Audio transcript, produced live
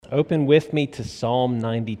Open with me to Psalm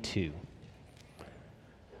 92.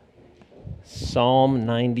 Psalm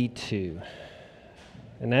 92.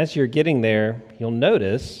 And as you're getting there, you'll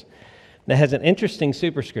notice that has an interesting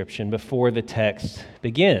superscription before the text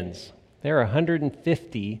begins. There are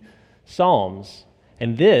 150 psalms,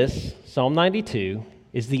 and this, Psalm 92,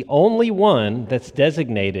 is the only one that's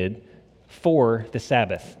designated for the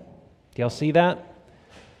Sabbath. Do y'all see that?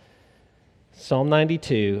 Psalm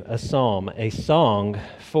 92, a psalm, a song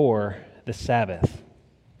for the Sabbath.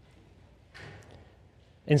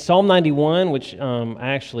 In Psalm 91, which I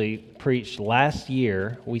actually preached last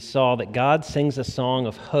year, we saw that God sings a song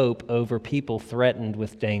of hope over people threatened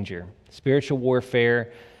with danger, spiritual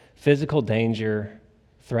warfare, physical danger,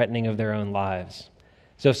 threatening of their own lives.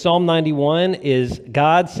 So Psalm 91 is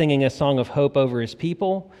God singing a song of hope over his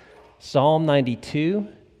people. Psalm 92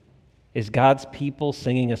 is God's people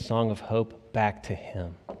singing a song of hope back to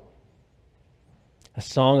him. A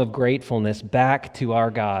song of gratefulness back to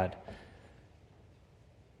our God.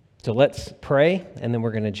 So let's pray, and then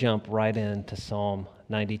we're going to jump right into Psalm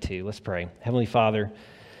 92. Let's pray. Heavenly Father,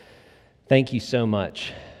 thank you so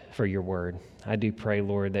much for your word. I do pray,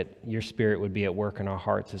 Lord, that your Spirit would be at work in our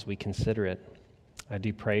hearts as we consider it. I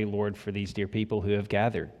do pray, Lord, for these dear people who have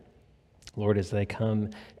gathered. Lord, as they come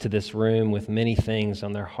to this room with many things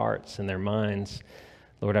on their hearts and their minds,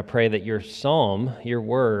 Lord, I pray that your psalm, your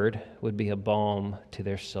word, would be a balm to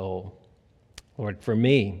their soul. Lord, for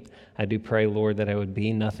me, I do pray, Lord, that I would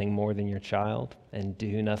be nothing more than your child and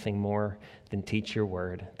do nothing more than teach your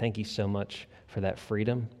word. Thank you so much for that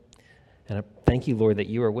freedom. And I thank you, Lord, that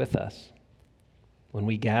you are with us. When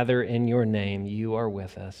we gather in your name, you are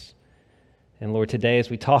with us. And Lord, today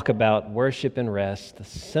as we talk about worship and rest, the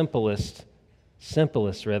simplest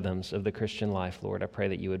rhythms of the Christian life, Lord, I pray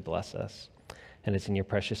that you would bless us. And it's in your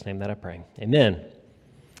precious name that I pray. Amen.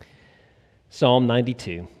 Psalm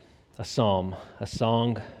 92, a psalm, a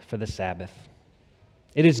song for the Sabbath.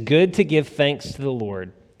 It is good to give thanks to the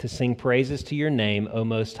Lord, to sing praises to your name, O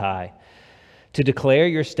Most High, to declare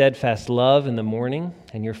your steadfast love in the morning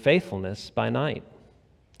and your faithfulness by night,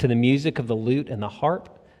 to the music of the lute and the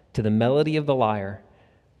harp, to the melody of the lyre.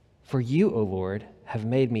 For you, O Lord, have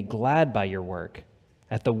made me glad by your work.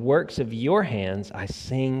 At the works of your hands I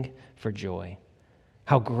sing for joy.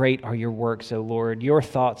 How great are your works, O Lord! Your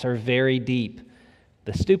thoughts are very deep.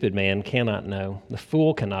 The stupid man cannot know. The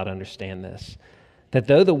fool cannot understand this. That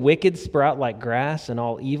though the wicked sprout like grass and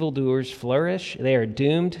all evildoers flourish, they are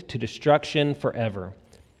doomed to destruction forever.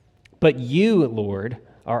 But you, Lord,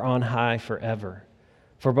 are on high forever.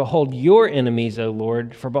 For behold your enemies, O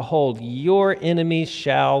Lord, for behold your enemies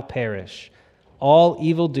shall perish. All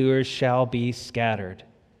evildoers shall be scattered.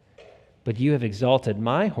 But you have exalted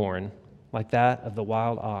my horn like that of the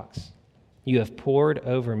wild ox. You have poured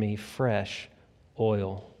over me fresh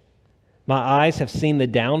oil. My eyes have seen the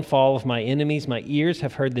downfall of my enemies. My ears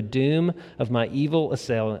have heard the doom of my evil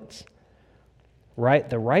assailants.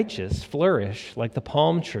 The righteous flourish like the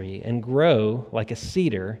palm tree and grow like a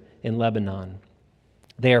cedar in Lebanon.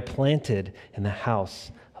 They are planted in the house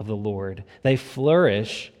of the Lord. They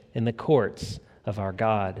flourish in the courts of our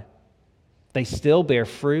God. They still bear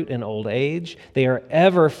fruit in old age. They are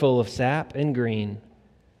ever full of sap and green,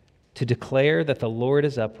 to declare that the Lord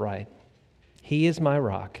is upright. He is my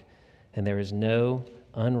rock, and there is no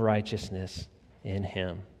unrighteousness in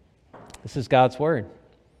him. This is God's word.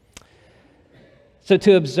 So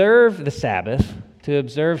to observe the Sabbath, to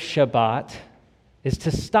observe Shabbat, is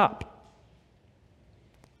to stop,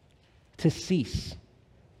 to cease,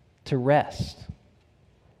 to rest.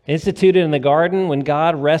 Instituted in the garden when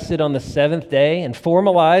God rested on the seventh day and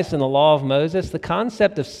formalized in the law of Moses, the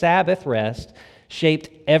concept of Sabbath rest shaped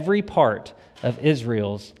every part of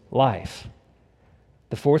Israel's life.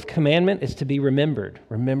 The fourth commandment is to be remembered.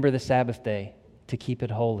 Remember the Sabbath day to keep it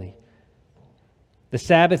holy. The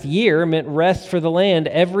Sabbath year meant rest for the land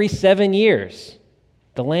every 7 years.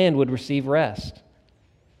 The land would receive rest.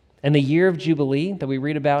 And the year of Jubilee that we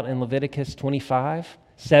read about in Leviticus 25,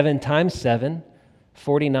 7 times 7,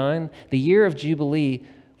 49, the year of Jubilee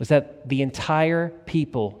was that the entire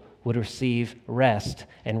people would receive rest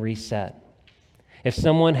and reset. If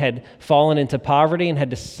someone had fallen into poverty and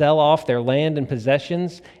had to sell off their land and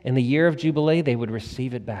possessions, in the year of Jubilee, they would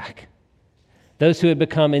receive it back. Those who had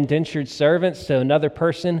become indentured servants to another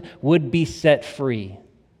person would be set free.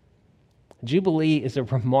 Jubilee is a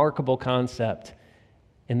remarkable concept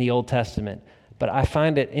in the Old Testament, but I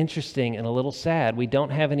find it interesting and a little sad. We don't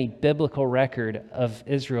have any biblical record of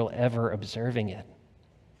Israel ever observing it.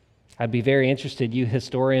 I'd be very interested, you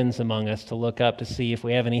historians among us, to look up to see if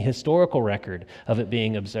we have any historical record of it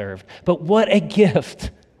being observed. But what a gift!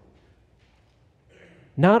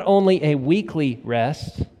 Not only a weekly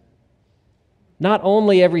rest, not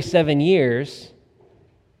only every 7 years,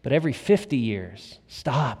 but every 50 years.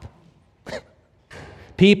 Stop.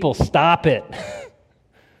 People, stop it.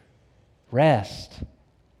 Rest.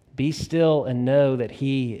 Be still and know that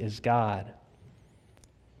He is God.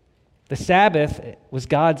 The Sabbath was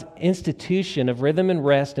God's institution of rhythm and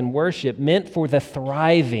rest and worship meant for the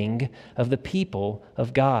thriving of the people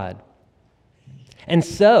of God. And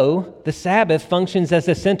so, the Sabbath functions as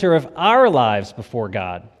the center of our lives before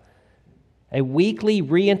God, a weekly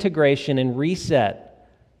reintegration and reset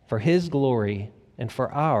for His glory and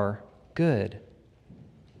for our good.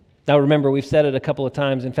 Now remember, we've said it a couple of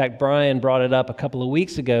times. In fact, Brian brought it up a couple of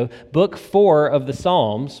weeks ago. Book 4 of the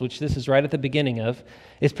Psalms, which this is right at the beginning of,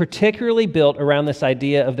 is particularly built around this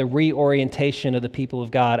idea of the reorientation of the people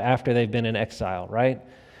of God after they've been in exile, right?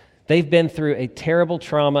 They've been through a terrible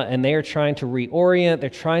trauma and they are trying to reorient. They're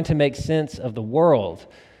trying to make sense of the world.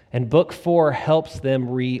 And Book 4 helps them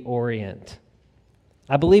reorient.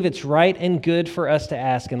 I believe it's right and good for us to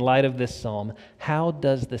ask in light of this psalm, how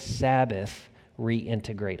does the Sabbath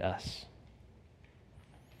reintegrate us?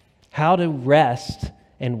 How do rest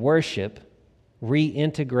and worship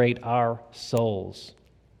reintegrate our souls?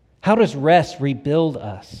 How does rest rebuild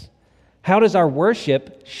us? How does our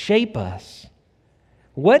worship shape us?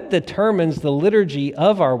 What determines the liturgy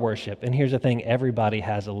of our worship? And here's the thing, everybody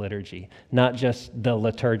has a liturgy, not just the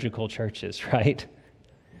liturgical churches, right?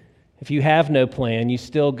 If you have no plan, you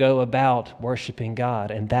still go about worshiping God,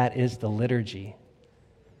 and that is the liturgy.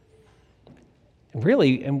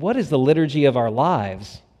 Really, and what is the liturgy of our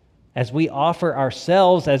lives as we offer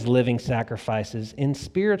ourselves as living sacrifices in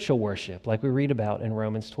spiritual worship, like we read about in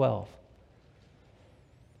Romans 12?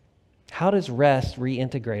 How does rest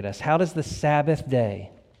reintegrate us? How does the Sabbath day,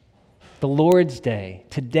 the Lord's Day,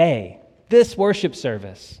 today, this worship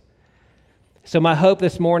service? So my hope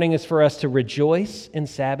this morning is for us to rejoice in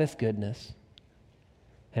Sabbath goodness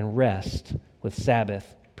and rest with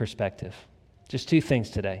Sabbath perspective. Just 2 things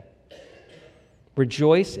today.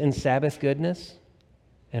 Rejoice in Sabbath goodness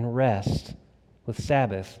and rest with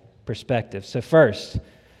Sabbath perspective. So first,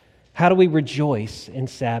 how do we rejoice in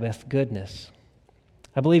Sabbath goodness?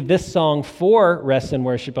 I believe this song for rest and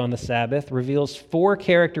worship on the Sabbath reveals 4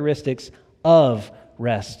 characteristics of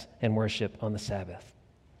rest and worship on the Sabbath.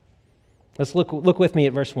 Let's look with me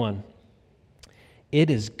at verse 1. It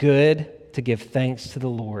is good to give thanks to the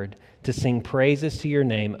Lord, to sing praises to your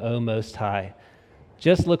name, O Most High.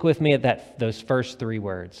 Just look with me at those first 3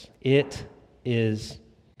 words. It is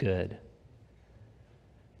good.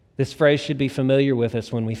 This phrase should be familiar with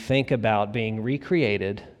us when we think about being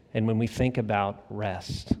recreated and when we think about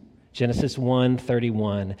rest. Genesis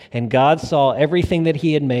 1:31. And God saw everything that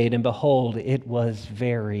He had made, and behold, it was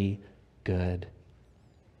very good.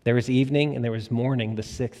 There was evening and there was morning the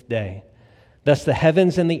 6th day. Thus the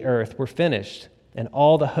heavens and the earth were finished, and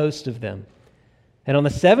all the host of them. And on the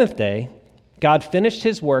 7th day, God finished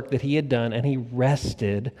His work that He had done, and He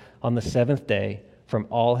rested on the 7th day from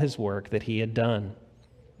all His work that He had done.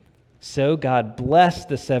 So God blessed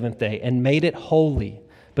the 7th day and made it holy,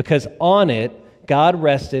 because on it God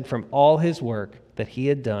rested from all His work that He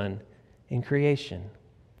had done in creation.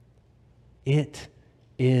 It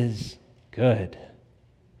is good.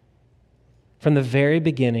 From the very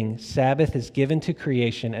beginning, Sabbath is given to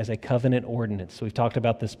creation as a covenant ordinance. We've talked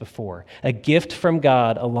about this before. A gift from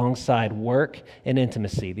God alongside work and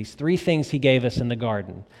intimacy. These 3 things He gave us in the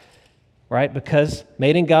garden, right? Because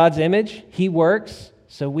made in God's image, He works,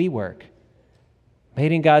 so we work.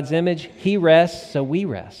 Made in God's image, He rests, so we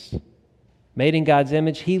rest. Made in God's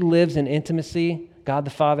image, He lives in intimacy, God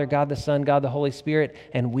the Father, God the Son, God the Holy Spirit,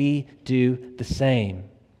 and we do the same.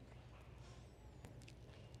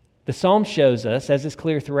 The Psalm shows us, as is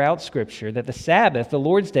clear throughout Scripture, that the Sabbath, the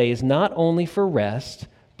Lord's Day, is not only for rest,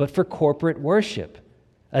 but for corporate worship,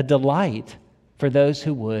 a delight for those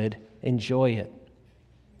who would enjoy it.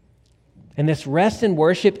 And this rest and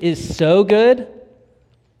worship is so good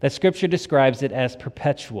that Scripture describes it as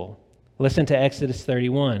perpetual. Listen to Exodus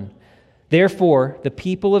 31. Therefore, the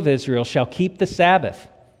people of Israel shall keep the Sabbath,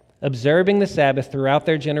 observing the Sabbath throughout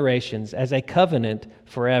their generations as a covenant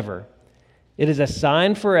forever. It is a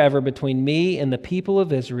sign forever between me and the people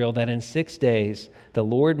of Israel that in 6 days the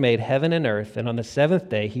Lord made heaven and earth, and on the 7th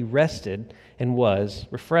day He rested and was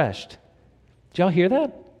refreshed. Did y'all hear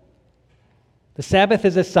that? The Sabbath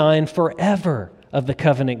is a sign forever of the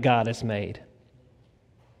covenant God has made.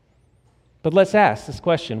 But let's ask this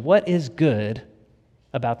question. What is good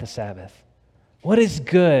about the Sabbath? What is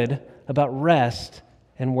good about rest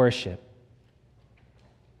and worship?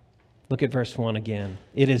 Look at verse 1 again.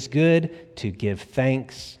 It is good to give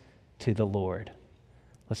thanks to the Lord.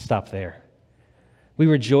 Let's stop there. We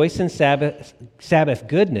rejoice in Sabbath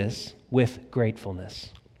goodness with gratefulness.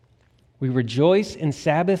 We rejoice in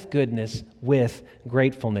Sabbath goodness with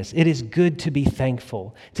gratefulness. It is good to be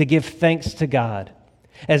thankful, to give thanks to God.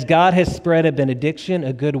 As God has spread a benediction,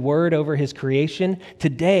 a good word over his creation,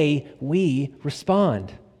 today we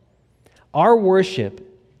respond. Our worship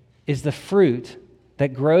is the fruit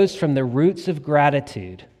that grows from the roots of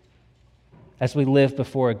gratitude as we live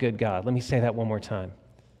before a good God. Let me say that one more time.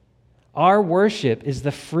 Our worship is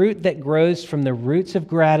the fruit that grows from the roots of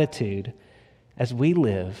gratitude as we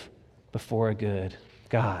live before a good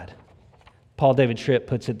God. Paul David Tripp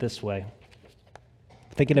puts it this way,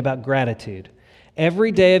 thinking about gratitude.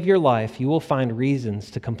 Every day of your life, you will find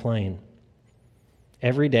reasons to complain.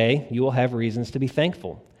 Every day, you will have reasons to be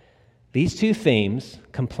thankful. These two themes,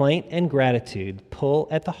 complaint and gratitude, pull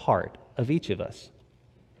at the heart of each of us.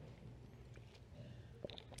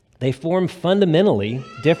 They form fundamentally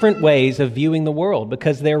different ways of viewing the world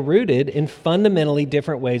because they're rooted in fundamentally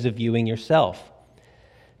different ways of viewing yourself.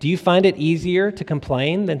 Do you find it easier to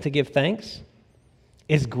complain than to give thanks?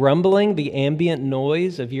 Is grumbling the ambient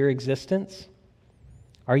noise of your existence?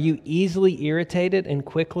 Are you easily irritated and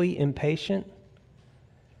quickly impatient?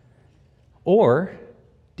 Or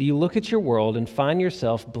do you look at your world and find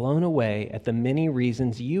yourself blown away at the many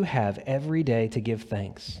reasons you have every day to give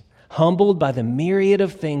thanks? Humbled by the myriad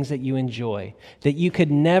of things that you enjoy, that you could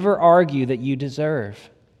never argue that you deserve.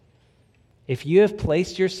 If you have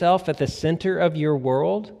placed yourself at the center of your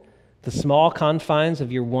world, the small confines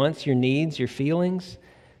of your wants, your needs, your feelings,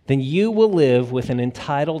 then you will live with an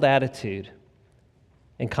entitled attitude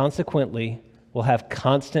and consequently will have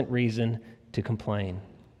constant reason to complain.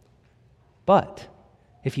 But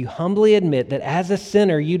if you humbly admit that as a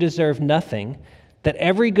sinner you deserve nothing, that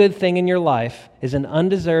every good thing in your life is an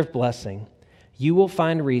undeserved blessing, you will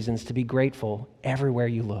find reasons to be grateful everywhere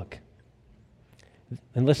you look.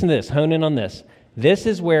 And listen to this, hone in on this. This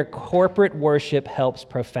is where corporate worship helps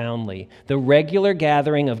profoundly. The regular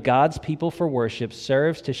gathering of God's people for worship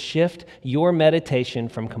serves to shift your meditation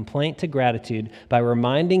from complaint to gratitude by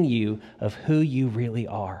reminding you of who you really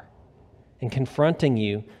are and confronting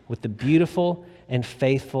you with the beautiful and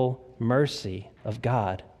faithful mercy of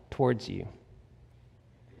God towards you.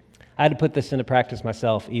 I had to put this into practice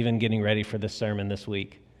myself, even getting ready for this sermon this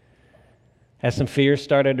week. As some fears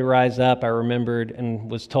started to rise up, I remembered and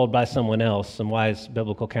was told by someone else, some wise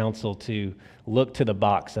biblical counsel, to look to the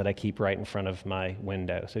box that I keep right in front of my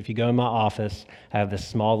window. So if you go in my office, I have this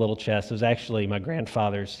small little chest. It was actually my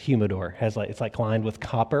grandfather's humidor. It's like lined with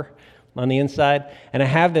copper on the inside. And I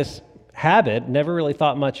have this habit, never really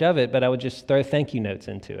thought much of it, but I would just throw thank you notes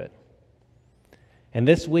into it. And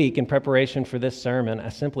this week, in preparation for this sermon, I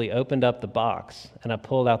simply opened up the box and I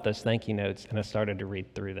pulled out those thank you notes and I started to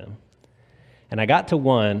read through them. And I got to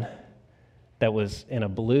one that was in a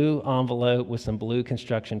blue envelope with some blue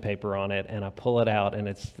construction paper on it, and I pull it out, and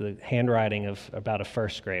it's the handwriting of about a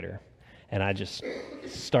first grader. And I just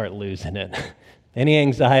start losing it. Any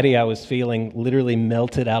anxiety I was feeling literally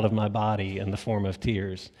melted out of my body in the form of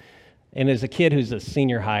tears. And as a kid who's a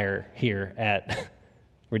senior hire here at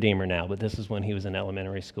Redeemer now, but this is when he was in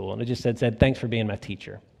elementary school, and it just said, thanks for being my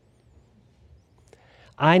teacher.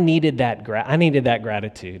 I needed that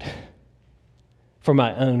gratitude for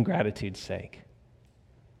my own gratitude's sake,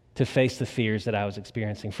 to face the fears that I was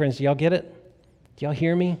experiencing. Friends, do y'all get it? Do y'all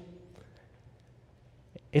hear me?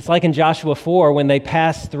 It's like in Joshua 4 when they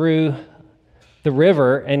pass through the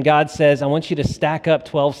river and God says, I want you to stack up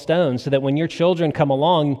 12 stones so that when your children come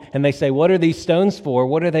along and they say, what are these stones for?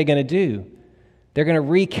 What are they going to do? They're going to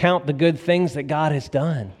recount the good things that God has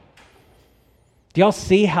done. Do y'all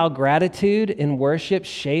see how gratitude in worship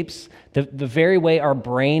shapes the very way our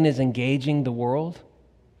brain is engaging the world?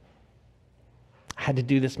 I had to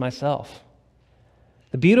do this myself.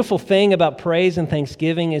 The beautiful thing about praise and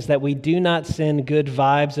thanksgiving is that we do not send good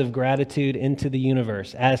vibes of gratitude into the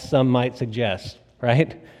universe, as some might suggest,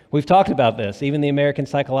 right? We've talked about this. Even the American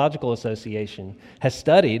Psychological Association has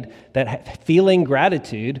studied that feeling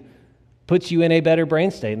gratitude puts you in a better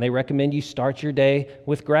brain state, and they recommend you start your day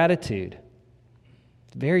with gratitude.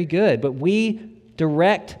 It's very good, but we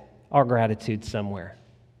direct our gratitude somewhere.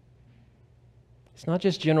 It's not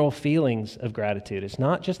just general feelings of gratitude. It's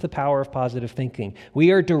not just the power of positive thinking.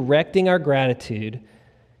 We are directing our gratitude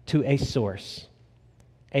to a source,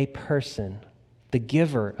 a person, the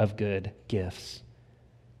giver of good gifts.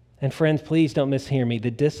 And friends, please don't mishear me.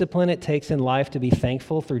 The discipline it takes in life to be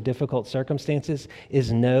thankful through difficult circumstances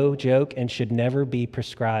is no joke and should never be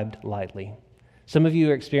prescribed lightly. Some of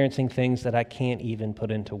you are experiencing things that I can't even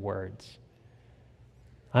put into words.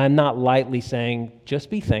 I'm not lightly saying, just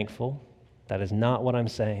be thankful. That is not what I'm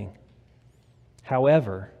saying.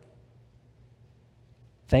 However,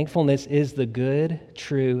 thankfulness is the good,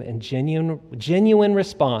 true, and genuine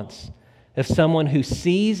response of someone who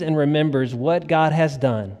sees and remembers what God has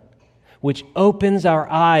done, which opens our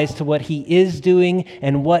eyes to what He is doing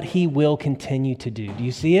and what He will continue to do. Do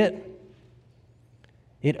you see it?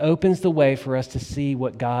 It opens the way for us to see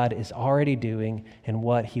what God is already doing and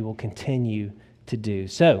what He will continue to do.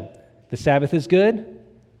 So, the Sabbath is good,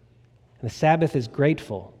 and the Sabbath is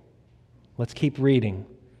grateful. Let's keep reading.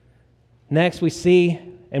 Next, we see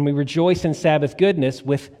and we rejoice in Sabbath goodness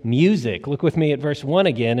with music. Look with me at verse 1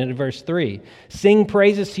 again and at verse 3. Sing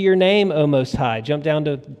praises to your name, O Most High. Jump down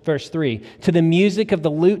to verse 3. To the music of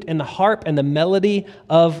the lute and the harp and the melody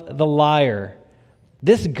of the lyre.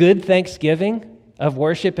 This good thanksgiving of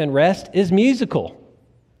worship and rest is musical.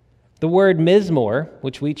 The word mizmor,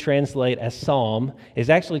 which we translate as psalm,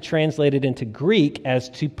 is actually translated into Greek as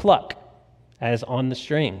to pluck, as on the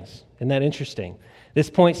strings. Isn't that interesting?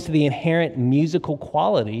 This points to the inherent musical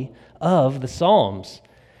quality of the Psalms,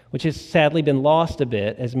 which has sadly been lost a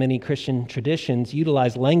bit as many Christian traditions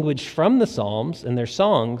utilize language from the Psalms in their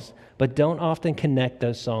songs, but don't often connect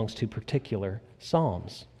those songs to particular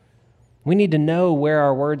psalms. We need to know where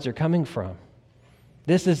our words are coming from.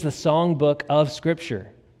 This is the songbook of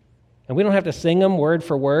Scripture. And we don't have to sing them word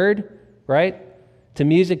for word, right, to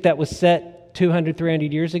music that was set 200,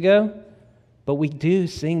 300 years ago. But we do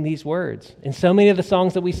sing these words. In so many of the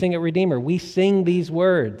songs that we sing at Redeemer, we sing these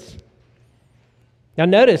words. Now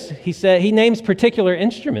notice, he names particular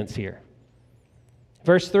instruments here.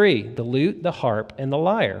 Verse 3, the lute, the harp, and the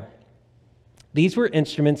lyre. These were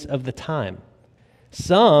instruments of the time.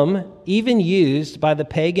 Some even used by the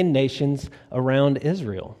pagan nations around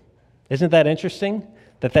Israel. Isn't that interesting?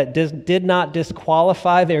 That did not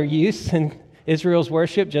disqualify their use in Israel's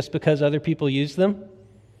worship just because other people used them?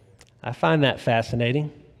 I find that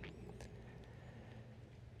fascinating.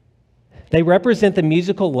 They represent the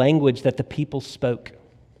musical language that the people spoke.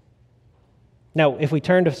 Now, if we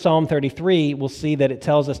turn to Psalm 33, we'll see that it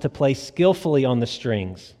tells us to play skillfully on the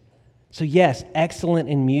strings. So yes, excellent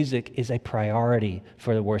in music is a priority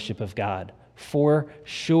for the worship of God, for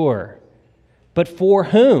sure. But for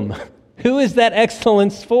whom? Who is that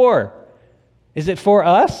excellence for? Is it for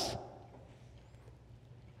us?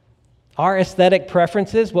 Our aesthetic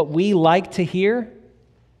preferences, what we like to hear?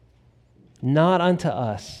 Not unto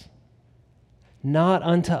us. Not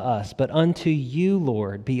unto us, but unto you,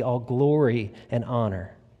 Lord, be all glory and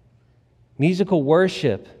honor. Musical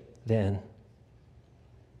worship, then,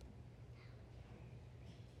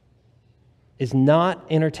 is not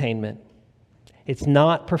entertainment. It's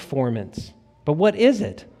not performance. But what is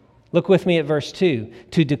it? Look with me at verse 2.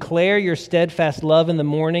 To declare your steadfast love in the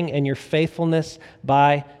morning and your faithfulness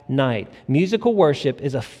by night. Musical worship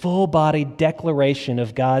is a full-bodied declaration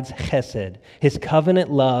of God's chesed, His covenant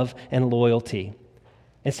love and loyalty.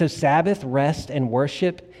 And so Sabbath rest and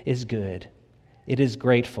worship is good. It is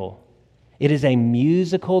grateful. It is a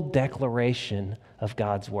musical declaration of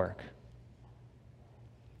God's work.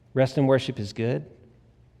 Rest and worship is good.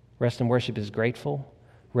 Rest and worship is grateful.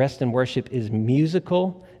 Rest and worship is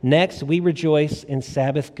musical. Next, we rejoice in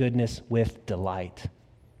Sabbath goodness with delight.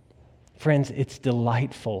 Friends, it's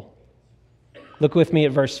delightful. Look with me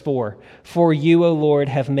at verse 4. For you, O Lord,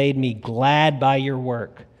 have made me glad by your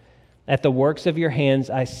work. At the works of your hands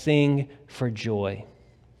I sing for joy.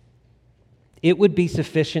 It would be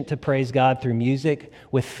sufficient to praise God through music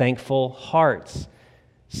with thankful hearts,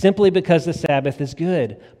 simply because the Sabbath is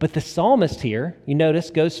good. But the psalmist here, you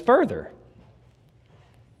notice, goes further.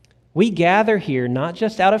 We gather here not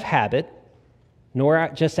just out of habit, nor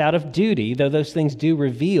just out of duty, though those things do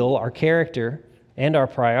reveal our character and our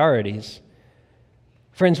priorities.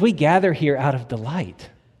 Friends, we gather here out of delight.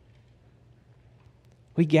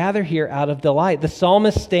 We gather here out of delight. The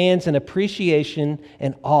psalmist stands in appreciation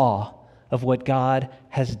and awe of what God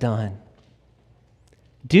has done.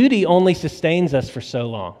 Duty only sustains us for so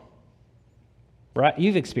long. Right?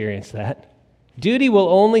 You've experienced that. Duty will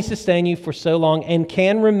only sustain you for so long and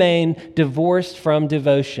can remain divorced from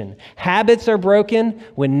devotion. Habits are broken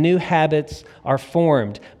when new habits are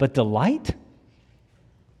formed. But delight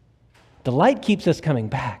keeps us coming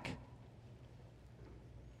back.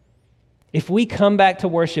 If we come back to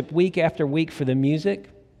worship week after week for the music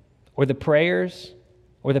or the prayers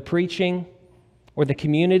or the preaching or the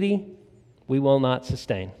community, we will not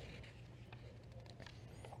sustain.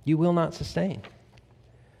 You will not sustain.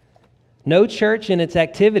 No church in its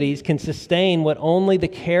activities can sustain what only the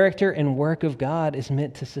character and work of God is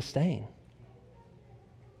meant to sustain.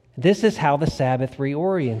 This is how the Sabbath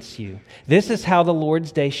reorients you. This is how the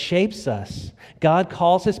Lord's Day shapes us. God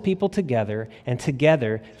calls his people together, and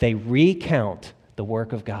together they recount the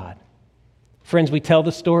work of God. Friends, we tell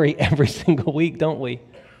the story every single week, don't we?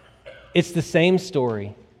 It's the same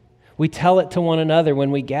story. We tell it to one another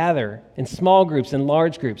when we gather in small groups and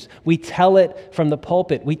large groups. We tell it from the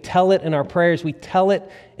pulpit. We tell it in our prayers. We tell it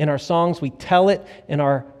in our songs. We tell it in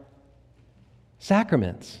our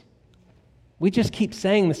sacraments. We just keep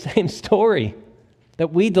saying the same story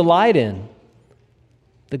that we delight in,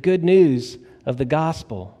 the good news of the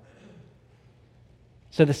gospel.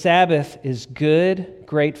 So the Sabbath is good,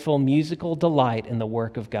 grateful, musical delight in the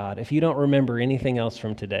work of God. If you don't remember anything else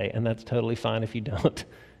from today, and that's totally fine if you don't,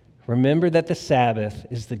 remember that the Sabbath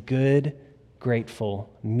is the good,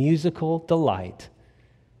 grateful, musical delight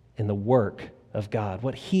in the work of God,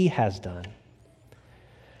 what he has done.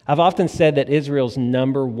 I've often said that Israel's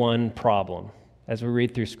number one problem, as we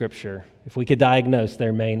read through Scripture, if we could diagnose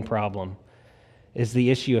their main problem, is the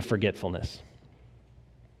issue of forgetfulness.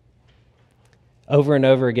 Over and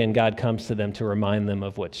over again, God comes to them to remind them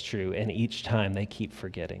of what's true, and each time they keep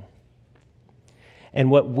forgetting. And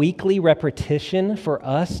what weekly repetition for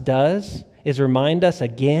us does is remind us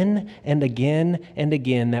again and again and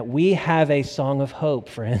again that we have a song of hope,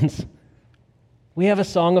 friends. We have a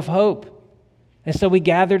song of hope. And so we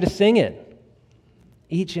gather to sing it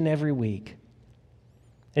each and every week.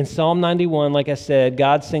 In Psalm 91, like I said,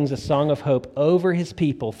 God sings a song of hope over his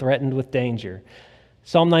people threatened with danger.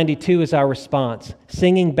 Psalm 92 is our response,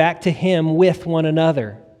 singing back to him with one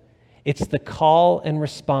another. It's the call and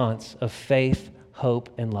response of faith, hope,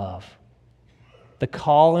 and love. The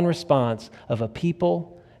call and response of a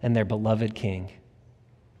people and their beloved King.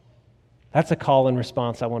 That's a call and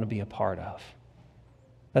response I want to be a part of.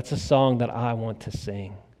 That's a song that I want to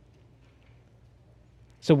sing.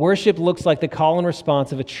 So worship looks like the call and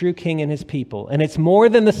response of a true King and his people, and it's more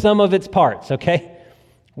than the sum of its parts, okay?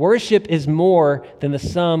 Worship is more than the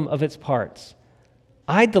sum of its parts.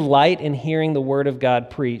 I delight in hearing the Word of God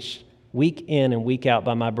preached week in and week out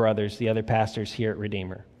by my brothers, the other pastors here at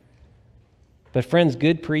Redeemer. But friends,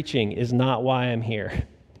 good preaching is not why I'm here,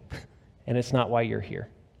 and it's not why you're here.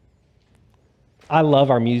 I love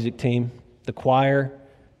our music team, the choir,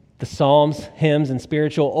 the psalms, hymns, and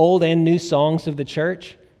spiritual old and new songs of the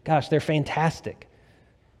church. Gosh, they're fantastic.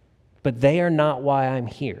 But they are not why I'm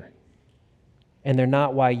here. And they're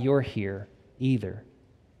not why you're here either.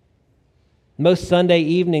 Most Sunday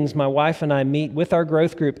evenings, my wife and I meet with our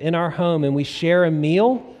growth group in our home, and we share a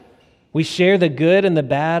meal. We share the good and the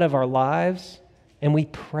bad of our lives, and we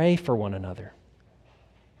pray for one another.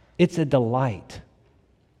 It's a delight.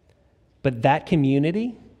 But that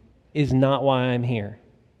community is not why I'm here.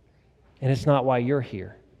 And it's not why you're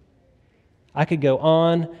here. I could go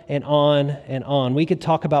on and on and on. We could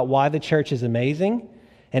talk about why the church is amazing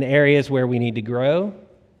and areas where we need to grow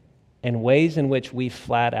and ways in which we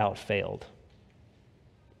flat out failed.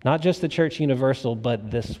 Not just the Church Universal,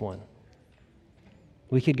 but this one.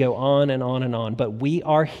 We could go on and on and on, but we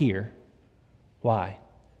are here. Why?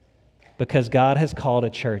 Because God has called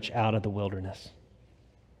a church out of the wilderness.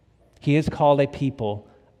 He has called a people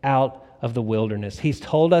out of the wilderness. He's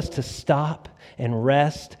told us to stop and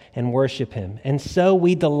rest and worship him. And so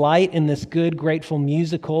we delight in this good, grateful,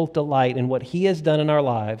 musical delight in what he has done in our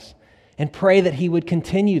lives and pray that he would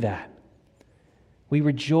continue that. We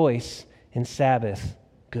rejoice in Sabbath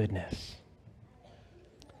goodness.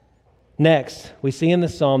 Next, we see in the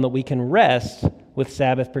psalm that we can rest with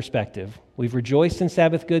Sabbath perspective. We've rejoiced in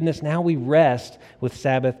Sabbath goodness. Now we rest with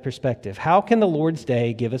Sabbath perspective. How can the Lord's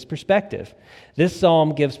Day give us perspective? This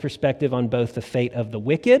psalm gives perspective on both the fate of the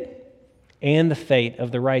wicked and the fate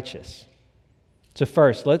of the righteous. So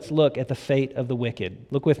first, let's look at the fate of the wicked.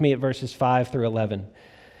 Look with me at verses 5 through 11.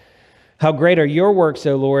 How great are your works,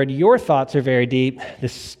 O Lord! Your thoughts are very deep. The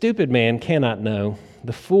stupid man cannot know.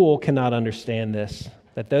 The fool cannot understand this,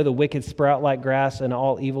 that though the wicked sprout like grass and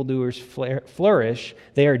all evildoers flourish,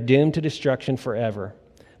 they are doomed to destruction forever.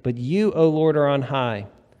 But you, O Lord, are on high.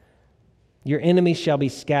 Your enemies shall be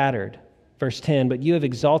scattered. Verse 10, but you have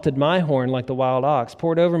exalted my horn like the wild ox,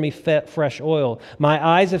 poured over me fresh oil. My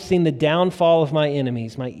eyes have seen the downfall of my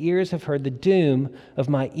enemies. My ears have heard the doom of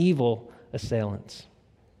my evil assailants.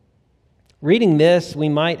 Reading this, we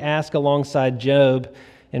might ask alongside Job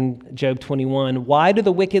in Job 21, why do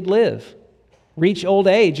the wicked live, reach old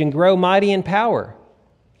age, and grow mighty in power?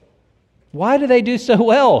 Why do they do so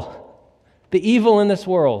well, the evil in this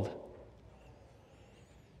world?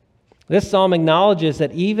 This psalm acknowledges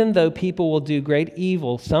that even though people will do great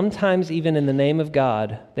evil, sometimes even in the name of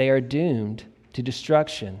God, they are doomed to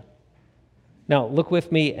destruction. Now, look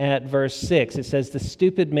with me at verse 6. It says, the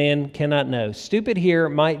stupid man cannot know. Stupid here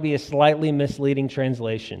might be a slightly misleading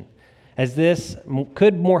translation, as this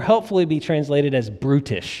could more helpfully be translated as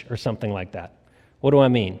brutish or something like that. What do I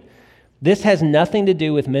mean? This has nothing to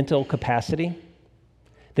do with mental capacity.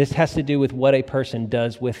 This has to do with what a person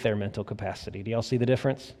does with their mental capacity. Do y'all see the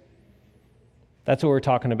difference? That's what we're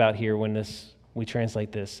talking about here when we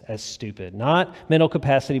translate this as stupid. Not mental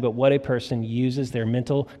capacity, but what a person uses their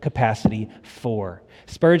mental capacity for.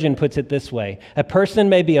 Spurgeon puts it this way: a person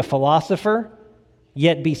may be a philosopher,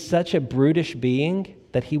 yet be such a brutish being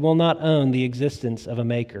that he will not own the existence of a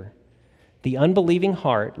maker. The unbelieving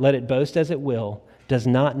heart, let it boast as it will, does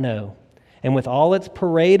not know, and with all its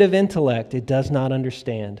parade of intellect, it does not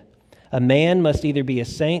understand. A man must either be a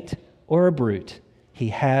saint or a brute. He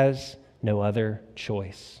has no other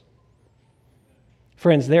choice.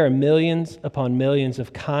 Friends, there are millions upon millions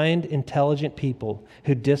of kind, intelligent people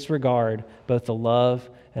who disregard both the love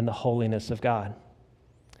and the holiness of God.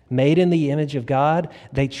 Made in the image of God,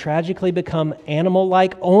 they tragically become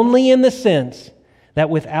animal-like only in the sense that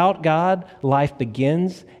without God, life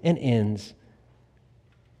begins and ends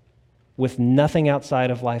with nothing outside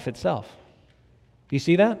of life itself. Do you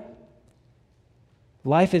see that?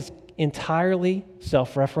 Life is entirely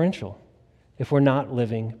self-referential if we're not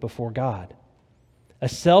living before God. A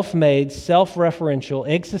self-made, self-referential,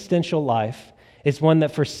 existential life is one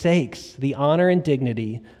that forsakes the honor and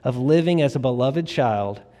dignity of living as a beloved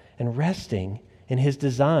child and resting in His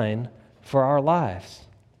design for our lives.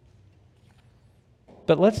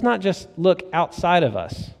 But let's not just look outside of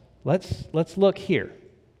us. Let's look here.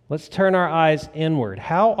 Let's turn our eyes inward.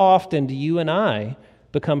 How often do you and I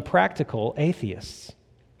become practical atheists?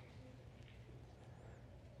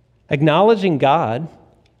 Acknowledging God,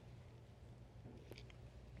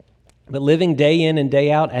 but living day in and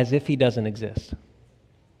day out as if He doesn't exist.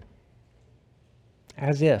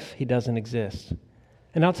 As if He doesn't exist.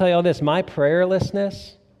 And I'll tell you all this, my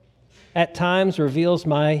prayerlessness at times reveals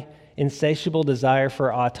my insatiable desire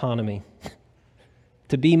for autonomy,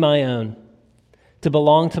 to be my own, to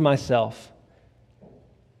belong to myself,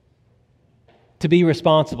 to be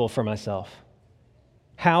responsible for myself.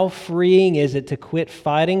 How freeing is it to quit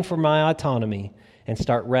fighting for my autonomy and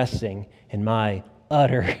start resting in my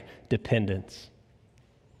utter dependence?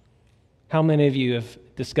 How many of you have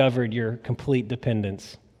discovered your complete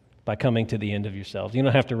dependence by coming to the end of yourselves? You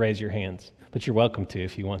don't have to raise your hands, but you're welcome to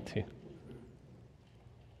if you want to.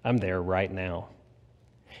 I'm there right now.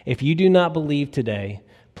 If you do not believe today,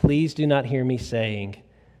 please do not hear me saying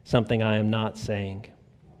something I am not saying.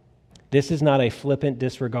 This is not a flippant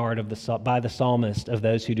disregard by the psalmist of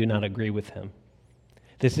those who do not agree with him.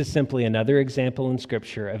 This is simply another example in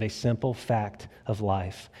Scripture of a simple fact of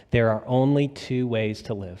life. There are only two ways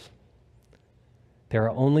to live. There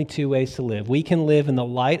are only two ways to live. We can live in the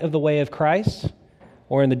light of the way of Christ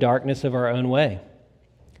or in the darkness of our own way.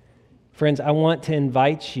 Friends, I want to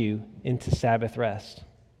invite you into Sabbath rest.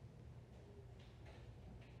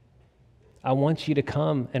 I want you to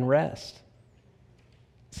come and rest.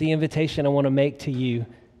 It's the invitation I want to make to you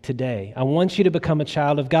today. I want you to become a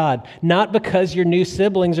child of God, not because your new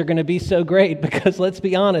siblings are going to be so great, because let's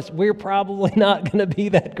be honest, we're probably not going to be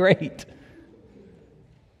that great.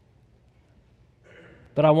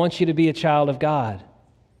 But I want you to be a child of God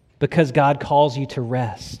because God calls you to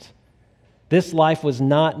rest. This life was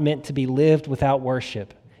not meant to be lived without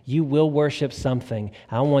worship. You will worship something.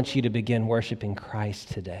 I want you to begin worshiping Christ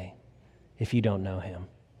today if you don't know Him.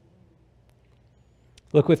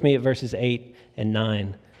 Look with me at verses 8 and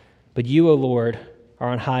 9. But you, O Lord, are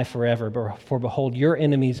on high forever. For behold, your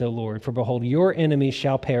enemies, O Lord, for behold, your enemies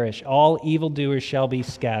shall perish. All evildoers shall be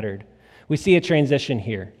scattered. We see a transition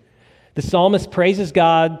here. The psalmist praises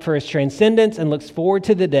God for His transcendence and looks forward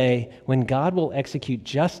to the day when God will execute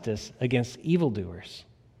justice against evildoers.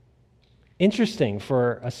 Interesting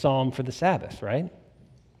for a psalm for the Sabbath, right?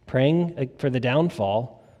 Praying for the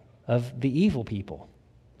downfall of the evil people.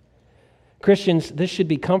 Christians, this should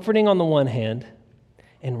be comforting on the one hand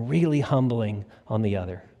and really humbling on the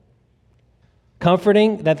other.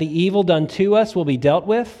 Comforting that the evil done to us will be dealt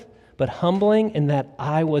with, but humbling in that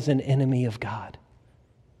I was an enemy of God.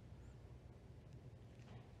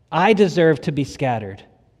 I deserve to be scattered.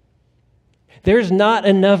 There's not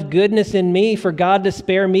enough goodness in me for God to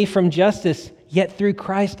spare me from justice, yet through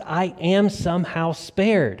Christ I am somehow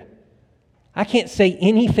spared. I can't say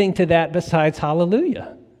anything to that besides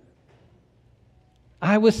hallelujah.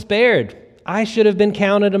 I was spared. I should have been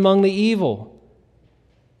counted among the evil.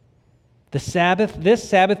 This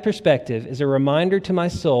Sabbath perspective is a reminder to my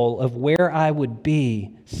soul of where I would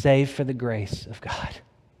be save for the grace of God.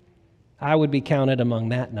 I would be counted among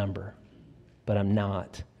that number, but I'm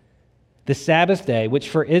not. The Sabbath day, which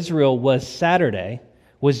for Israel was Saturday,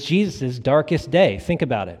 was Jesus' darkest day. Think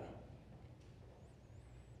about it.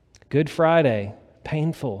 Good Friday,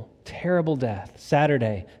 painful, terrible death.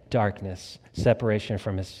 Saturday, darkness, separation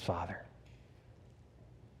from his Father.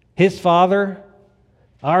 His Father,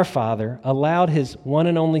 our Father, allowed his one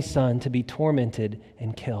and only Son to be tormented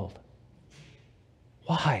and killed.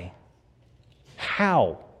 Why?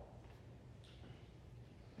 How?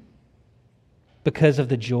 Because of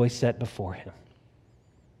the joy set before him.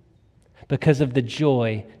 Because of the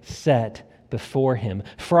joy set before him.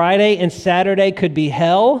 Friday and Saturday could be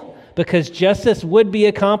hell because justice would be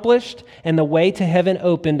accomplished and the way to heaven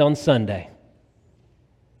opened on Sunday.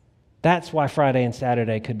 That's why Friday and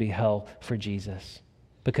Saturday could be hell for Jesus,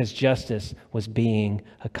 because justice was being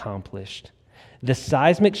accomplished. The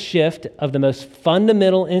seismic shift of the most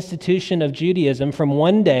fundamental institution of Judaism from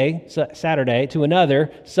one day, Saturday, to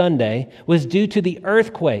another, Sunday, was due to the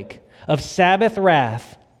earthquake of Sabbath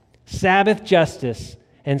wrath, Sabbath justice,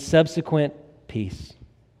 and subsequent peace.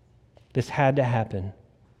 This had to happen.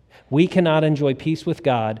 We cannot enjoy peace with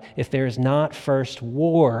God if there is not first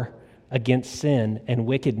war against sin and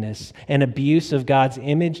wickedness and abuse of God's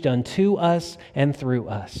image done to us and through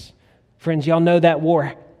us. Friends, y'all know that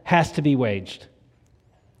war has to be waged.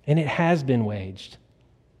 And it has been waged.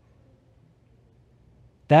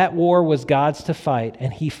 That war was God's to fight,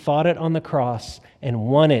 and he fought it on the cross and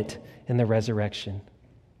won it in the resurrection.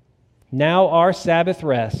 Now our Sabbath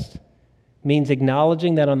rest means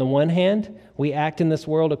acknowledging that on the one hand, we act in this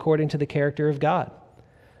world according to the character of God.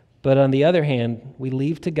 But on the other hand, we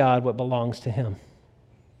leave to God what belongs to him.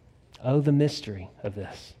 Oh, the mystery of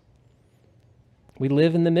this. We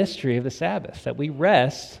live in the mystery of the Sabbath, that we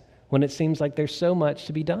rest when it seems like there's so much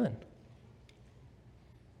to be done.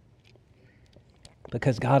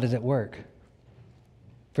 Because God is at work.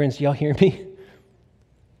 Friends, y'all hear me?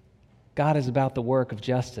 God is about the work of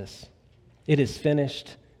justice. It is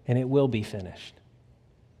finished, and it will be finished.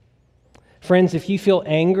 Friends, if you feel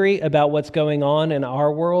angry about what's going on in our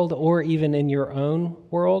world or even in your own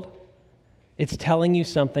world, it's telling you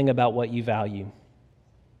something about what you value.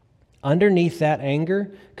 Underneath that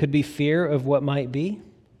anger could be fear of what might be.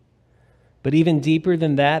 But even deeper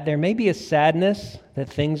than that, there may be a sadness that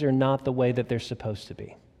things are not the way that they're supposed to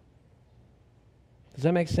be. Does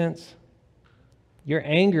that make sense? Your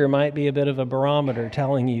anger might be a bit of a barometer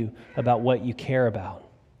telling you about what you care about.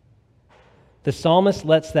 The psalmist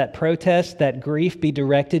lets that protest, that grief be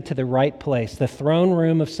directed to the right place, the throne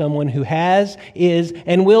room of someone who has, is,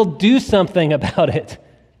 and will do something about it.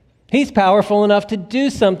 He's powerful enough to do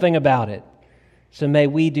something about it. So may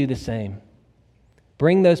we do the same.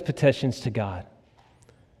 Bring those petitions to God.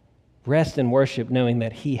 Rest in worship knowing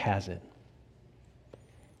that he has it.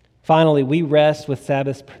 Finally, we rest with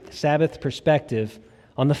Sabbath perspective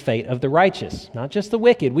on the fate of the righteous, not just the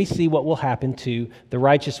wicked. We see what will happen to the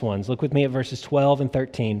righteous ones. Look with me at verses 12 and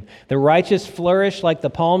 13. The righteous flourish like the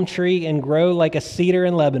palm tree and grow like a cedar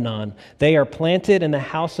in Lebanon. They are planted in the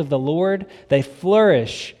house of the Lord. They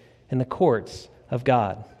flourish in the courts of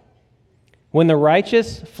God. When the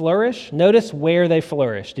righteous flourish, notice where they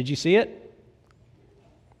flourish. Did you see it?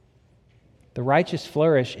 The righteous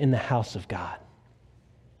flourish in the house of God.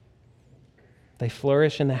 They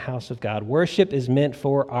flourish in the house of God. Worship is meant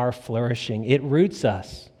for our flourishing. It roots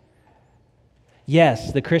us.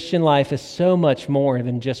 Yes, the Christian life is so much more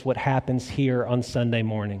than just what happens here on Sunday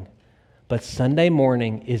morning. But Sunday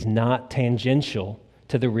morning is not tangential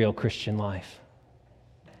to the real Christian life.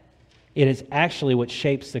 It is actually what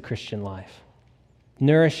shapes the Christian life,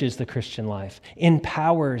 nourishes the Christian life,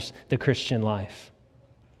 empowers the Christian life.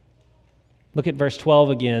 Look at verse 12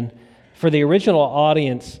 again. For the original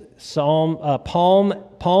audience,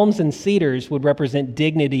 palms and cedars would represent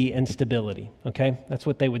dignity and stability. Okay, that's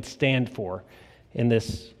what they would stand for in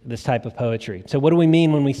this type of poetry. So what do we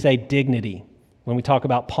mean when we say dignity? When we talk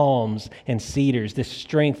about palms and cedars, this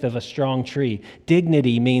strength of a strong tree.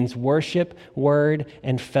 Dignity means worship, word,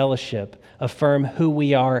 and fellowship affirm who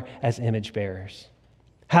we are as image bearers.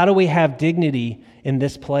 How do we have dignity in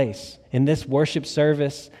this place, in this worship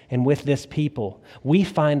service, and with this people? We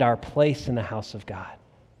find our place in the house of God.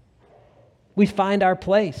 We find our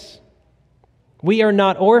place. We are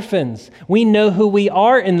not orphans. We know who we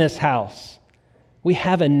are in this house. We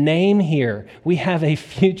have a name here. We have a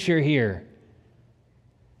future here.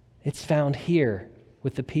 It's found here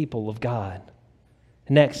with the people of God.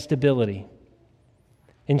 Next, stability.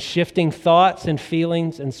 In shifting thoughts and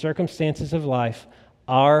feelings and circumstances of life,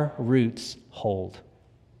 our roots hold.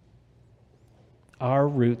 Our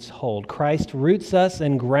roots hold. Christ roots us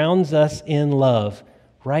and grounds us in love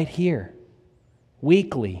right here,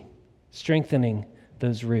 weekly, strengthening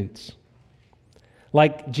those roots.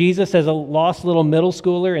 Like Jesus as a lost little middle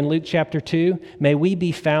schooler in Luke chapter 2, may we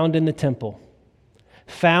be found in the temple,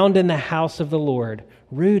 found in the house of the Lord,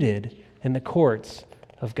 rooted in the courts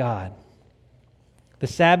of God. The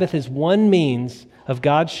Sabbath is one means of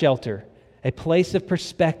God's shelter, a place of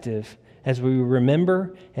perspective as we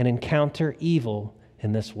remember and encounter evil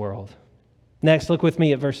in this world. Next, look with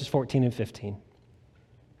me at verses 14 and 15.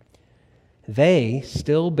 They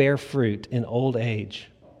still bear fruit in old age.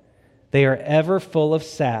 They are ever full of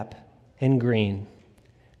sap and green,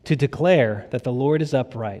 to declare that the Lord is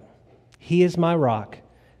upright. He is my rock.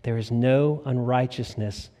 There is no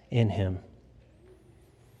unrighteousness in him.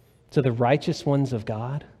 So the righteous ones of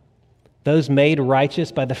God, those made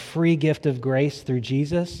righteous by the free gift of grace through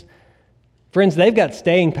Jesus, friends, they've got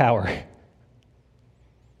staying power.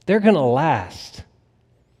 They're going to last.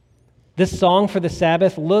 This song for the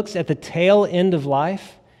Sabbath looks at the tail end of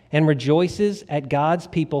life and rejoices at God's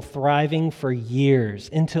people thriving for years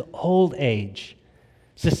into old age,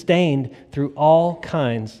 sustained through all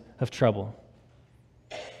kinds of trouble.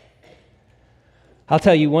 I'll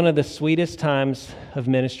tell you, one of the sweetest times of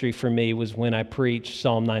ministry for me was when I preached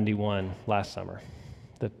Psalm 91 last summer,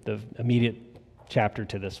 the immediate chapter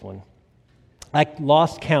to this one. I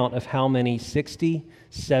lost count of how many 60,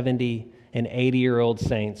 70, and 80-year-old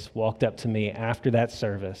saints walked up to me after that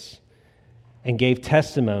service and gave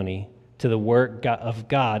testimony to the work of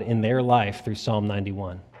God in their life through Psalm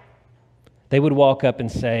 91. They would walk up and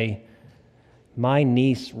say, my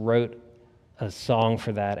niece wrote a song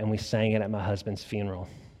for that, and we sang it at my husband's funeral.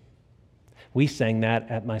 We sang that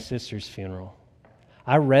at my sister's funeral.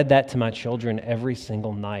 I read that to my children every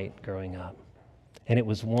single night growing up. And it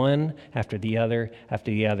was one after the other,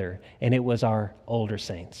 and it was our older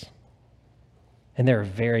saints. And there are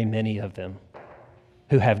very many of them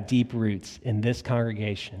who have deep roots in this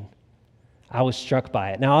congregation. I was struck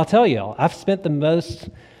by it. Now, I'll tell you, I've spent the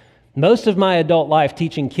most of my adult life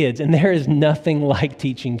teaching kids, and there is nothing like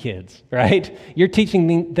teaching kids, right? You're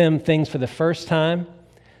teaching them things for the first time.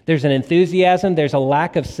 There's an enthusiasm. There's a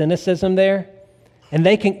lack of cynicism there. And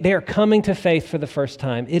they are coming to faith for the first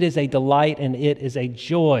time. It is a delight and it is a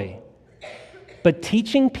joy. But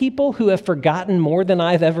teaching people who have forgotten more than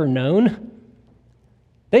I've ever known,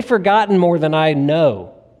 they've forgotten more than I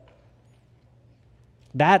know.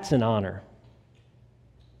 That's an honor.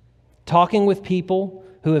 Talking with people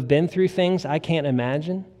who have been through things I can't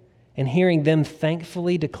imagine and hearing them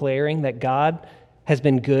thankfully declaring that God has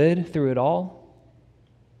been good through it all,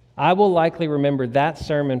 I will likely remember that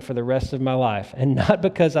sermon for the rest of my life, and not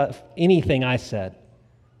because of anything I said.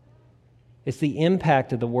 It's the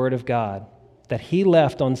impact of the Word of God that He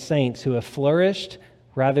left on saints who have flourished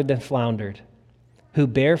rather than floundered, who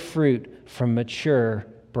bear fruit from mature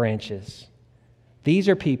branches. These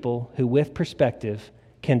are people who, with perspective,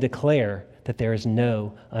 can declare that there is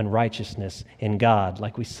no unrighteousness in God,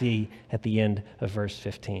 like we see at the end of verse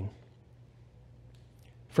 15.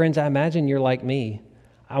 Friends, I imagine you're like me.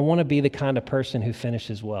 I want to be the kind of person who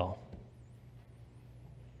finishes well.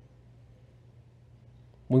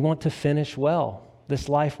 We want to finish well, this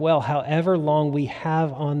life well. However long we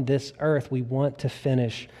have on this earth, we want to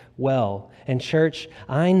finish well. And church,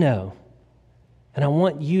 I know, and I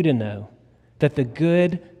want you to know, that the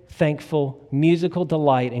good, thankful, musical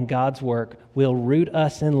delight in God's work will root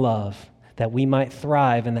us in love, that we might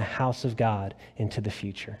thrive in the house of God into the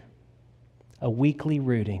future. A weekly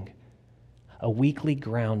rooting, a weekly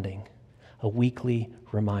grounding, a weekly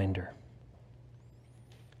reminder.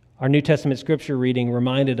 Our New Testament scripture reading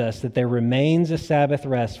reminded us that there remains a Sabbath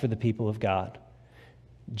rest for the people of God.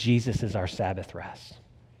 Jesus is our Sabbath rest.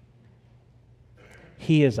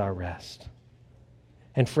 He is our rest.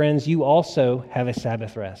 And friends, you also have a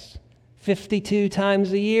Sabbath rest. 52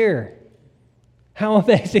 times a year. How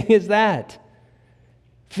amazing is that?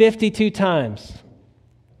 52 times.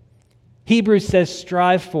 Hebrews says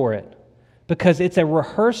strive for it, because it's a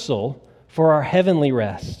rehearsal for our heavenly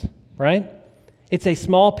rest, right? It's a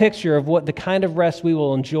small picture of what the kind of rest we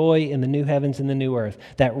will enjoy in the new heavens and the new earth,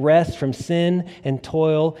 that rest from sin and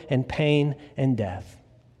toil and pain and death.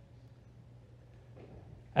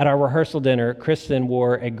 At our rehearsal dinner, Kristen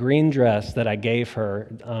wore a green dress that I gave her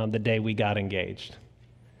the day we got engaged.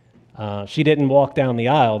 She didn't walk down the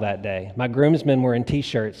aisle that day. My groomsmen were in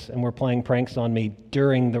T-shirts and were playing pranks on me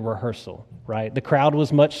during the rehearsal, right? The crowd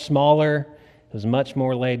was much smaller. It was much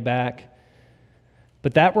more laid back.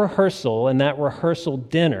 But that rehearsal and that rehearsal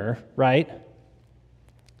dinner, right,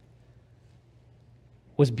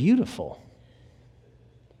 was beautiful.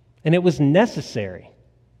 And it was necessary.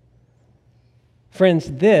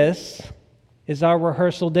 Friends, this is our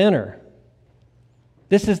rehearsal dinner.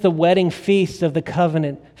 This is the wedding feast of the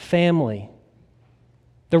covenant family.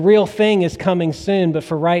 The real thing is coming soon, but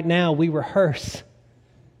for right now, we rehearse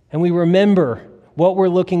and we remember what we're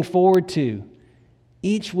looking forward to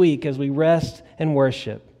each week as we rest and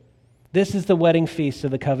worship. This is the wedding feast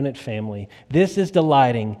of the covenant family. This is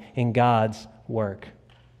delighting in God's work.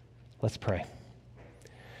 Let's pray.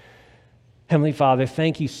 Heavenly Father,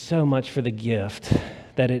 thank you so much for the gift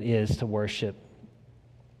that it is to worship.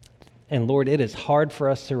 And Lord, it is hard for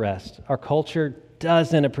us to rest. Our culture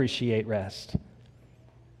doesn't appreciate rest.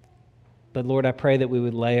 But Lord, I pray that we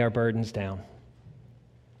would lay our burdens down,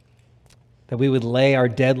 that we would lay our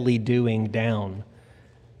deadly doing down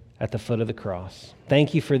at the foot of the cross.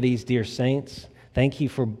 Thank you for these dear saints. Thank you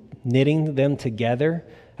for knitting them together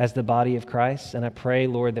as the body of Christ. And I pray,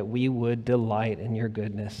 Lord, that we would delight in your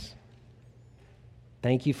goodness.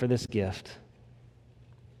 Thank you for this gift.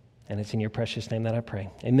 And it's in your precious name that I pray.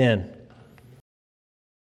 Amen.